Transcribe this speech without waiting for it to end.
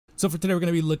So for today, we're going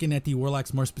to be looking at the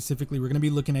Warlocks. More specifically, we're going to be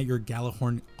looking at your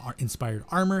Gjallarhorn inspired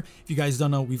armor. If you guys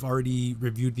don't know, we've already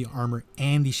reviewed the armor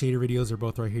and the shader videos. They're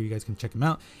both right here. You guys can check them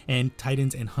out. And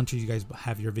Titans and Hunters, you guys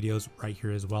have your videos right here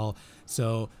as well.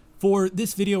 So for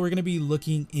this video, we're going to be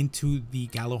looking into the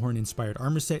Gjallarhorn inspired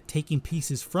armor set, taking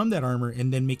pieces from that armor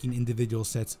and then making individual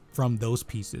sets from those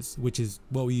pieces, which is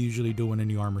what we usually do when a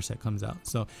new armor set comes out.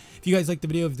 So if you guys like the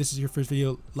video, if this is your first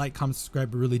video, like, comment,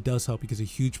 subscribe. It really does help because a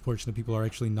huge portion of people are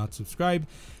actually not subscribed.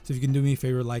 So if you can do me a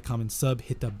favor, like, comment, sub,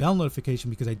 hit the bell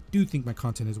notification because I do think my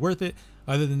content is worth it.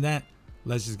 Other than that,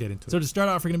 let's just get into it. So to start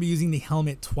off, we're going to be using the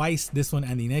helmet twice, this one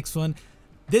and the next one.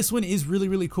 This one is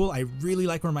really cool. I really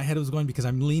like where my head was going because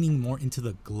I'm leaning more into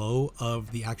the glow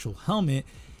of the actual helmet,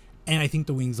 and I think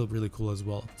the wings look really cool as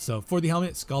well. So for the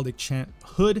helmet, Skaldic Chant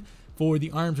hood. For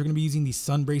the arms, we're going to be using the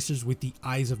sun bracers with the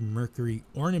Eyes of Mercury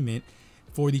ornament.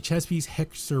 For the chest piece,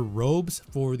 Hexer robes.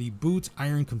 For the boots,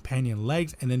 Iron Companion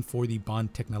legs. And then for the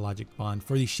bond, Technologic bond.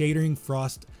 For the shadering,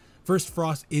 First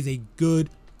Frost is a great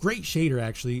shader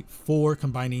actually for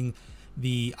combining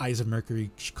the Eyes of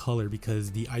Mercury color,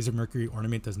 because the Eyes of Mercury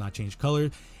ornament does not change color,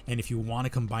 and if you want to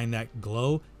combine that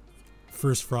glow,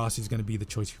 First Frost is going to be the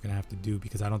choice you're going to have to do,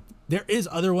 because there is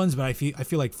other ones, but I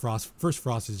feel like First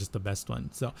Frost is just the best one.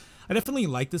 So I definitely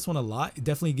like this one a lot. It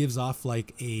definitely gives off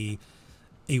like a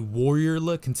warrior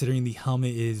look, considering the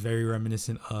helmet is very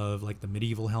reminiscent of like the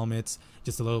medieval helmets,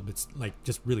 just a little bit like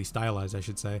just really stylized, I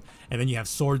should say. And then you have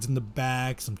swords in the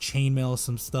back, some chainmail,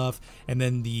 some stuff, and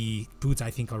then the boots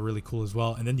I think are really cool as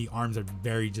well. And then the arms are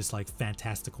very just like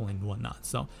fantastical and whatnot.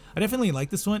 So I definitely like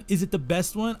this one. Is it the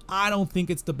best one? I don't think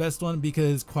it's the best one,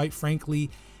 because quite frankly,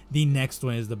 the next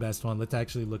one is the best one. Let's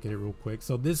actually look at it real quick.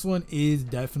 So this one is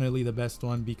definitely the best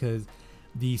one, because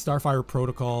the Starfire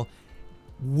Protocol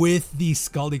with the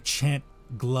Skaldic Chant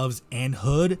gloves and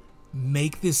hood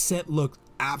make this set look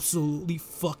absolutely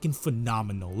fucking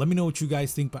phenomenal. Let me know what you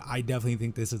guys think, but I definitely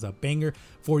think this is a banger.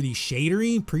 For the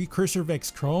shadering, Precursor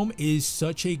Vex Chrome is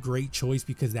such a great choice,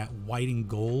 because that white and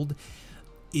gold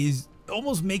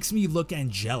almost makes me look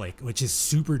angelic, which is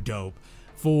super dope.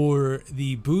 For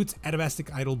the boots,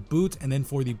 Atavistic Idol boots, and then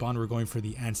for the bond, we're going for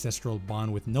the Ancestral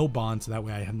bond with no bond, so that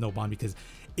way I have no bond because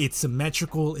it's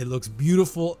symmetrical, it looks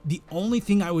beautiful. The only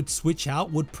thing I would switch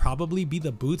out would probably be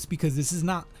the boots, because this is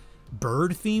not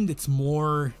bird themed, it's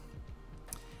more,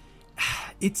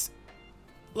 it's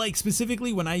like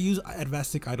specifically when I use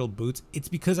Atavistic Idol boots, it's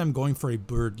because I'm going for a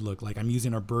bird look. Like I'm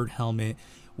using a bird helmet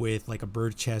with like a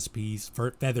bird chest piece,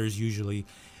 feathers usually.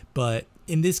 But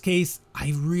in this case,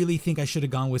 I really think I should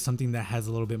have gone with something that has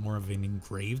a little bit more of an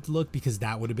engraved look, because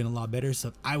that would have been a lot better.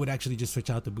 So I would actually just switch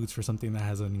out the boots for something that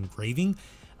has an engraving.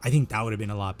 I think that would have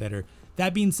been a lot better.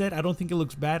 That being said, I don't think it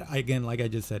looks bad. Again, like I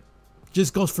just said,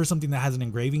 just goes for something that has an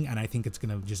engraving, and I think it's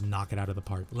going to just knock it out of the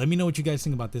park. Let me know what you guys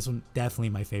think about this one. Definitely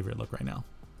my favorite look right now.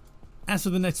 As for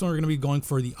the next one, we're going to be going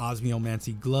for the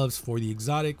Osmiomancy gloves. For the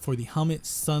exotic, for the helmet,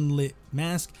 Sunlit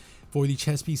mask. For the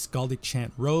chest piece, Skaldic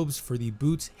Chant robes. For the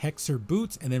boots, Hexer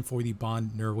boots. And then for the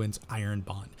bond, Nerwin's Iron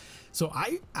bond. So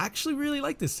I actually really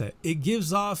like this set. It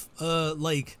gives off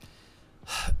like,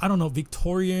 I don't know,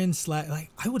 Victorian like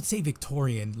I would say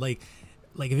Victorian, like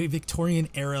a Victorian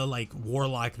era like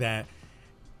warlock that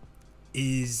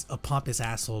is a pompous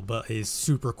asshole but is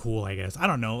super cool, I guess. I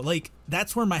don't know, like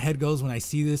that's where my head goes when I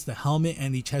see this. The helmet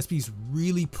and the chest piece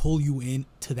really pull you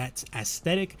into that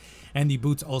aesthetic, and the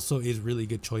boots also is really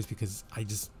good choice because I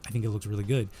think it looks really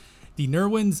good. The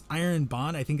Nerwin's Iron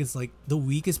bond I think is like the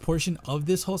weakest portion of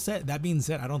this whole set. That being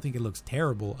said, I don't think it looks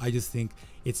terrible, I just think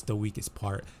it's the weakest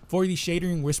part. For the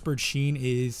shadering, Whispered Sheen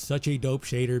is such a dope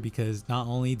shader, because not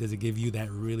only does it give you that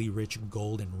really rich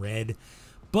gold and red,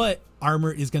 but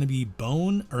armor is going to be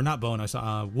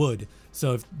wood.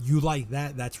 So if you like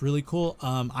that, that's really cool.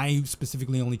 I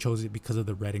specifically only chose it because of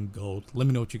the red and gold. Let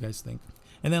me know what you guys think.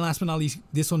 And then last but not least,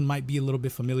 this one might be a little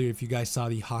bit familiar if you guys saw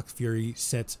the Hawk Fury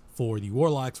sets for the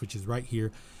Warlocks, which is right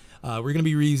here. We're going to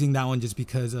be reusing that one just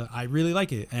because I really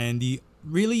like it. And the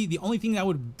only thing that I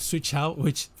would switch out,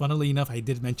 which funnily enough I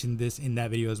did mention this in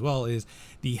that video as well, is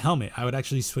the helmet. I would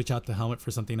actually switch out the helmet for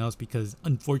something else, because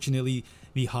unfortunately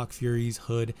the Hawk Fury's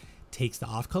hood takes the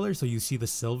off color, so you see the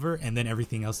silver and then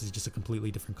everything else is just a completely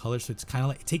different color. So it's kind of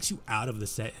like, it takes you out of the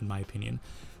set in my opinion.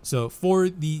 So for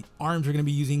the arms, we're going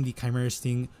to be using the Chimera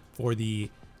Sting. For the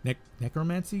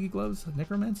necromancy gloves,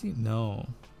 necromancy,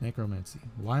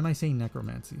 why am I saying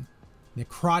necromancy?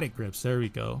 Necrotic grips, there we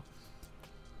go.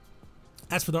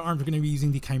 As for the arms, we're going to be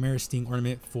using the Chimera Sting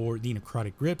ornament for the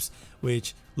necrotic grips,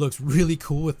 which looks really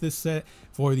cool with this set.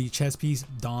 For the chest piece,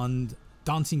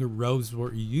 Dawnsinger robes,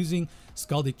 what we're using.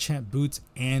 Skaldic Chant boots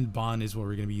and bond is what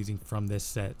we're going to be using from this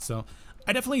set. So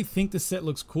I definitely think the set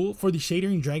looks cool. For the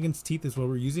shadering, Dragon's Teeth is what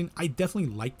we're using. I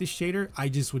definitely like this shader. I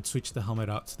just would switch the helmet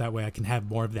out so that way I can have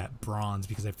more of that bronze,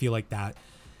 because I feel like that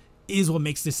is what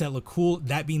makes this set look cool.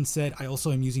 That being said, I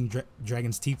also am using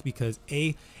Dragon's Teeth because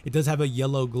A, it does have a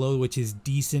yellow glow, which is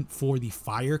decent for the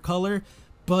fire color,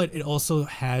 but it also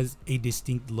has a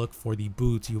distinct look for the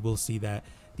boots. You will see that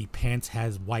the pants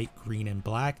has white, green, and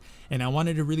black, and I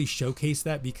wanted to really showcase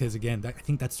that because, again, I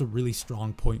think that's a really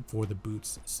strong point for the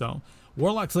boots. So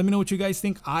Warlocks, let me know what you guys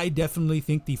think. I definitely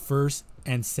think the first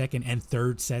and second and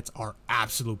third sets are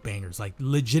absolute bangers. Like,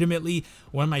 legitimately,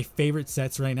 one of my favorite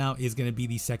sets right now is going to be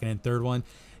the second and third one.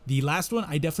 The last one,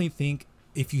 I definitely think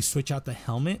if you switch out the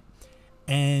helmet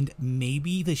and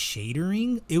maybe the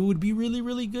shadering, it would be really,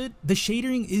 really good. The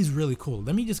shadering is really cool.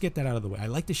 Let me just get that out of the way. I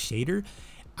like the shader.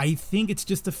 I think it's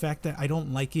just the fact that I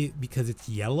don't like it because it's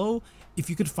yellow. If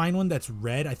you could find one that's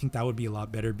red, I think that would be a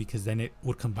lot better, because then it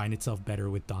would combine itself better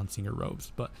with Dawnsinger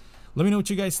robes. But let me know what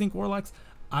you guys think, Warlocks.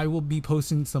 I will be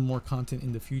posting some more content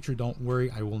in the future. Don't worry,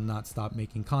 I will not stop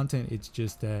making content. It's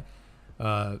just that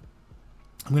I'm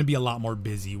going to be a lot more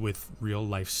busy with real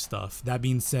life stuff. That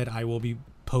being said, I will be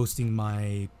posting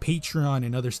my Patreon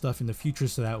and other stuff in the future,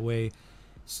 so that way,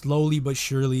 slowly but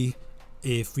surely,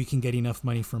 if we can get enough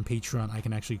money from Patreon, I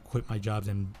can actually quit my jobs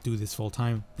and do this full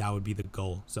time. That would be the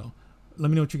goal. So let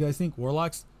me know what you guys think.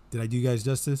 Warlocks, did I do you guys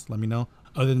justice? Let me know.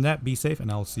 Other than that, be safe, and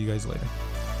I'll see you guys later.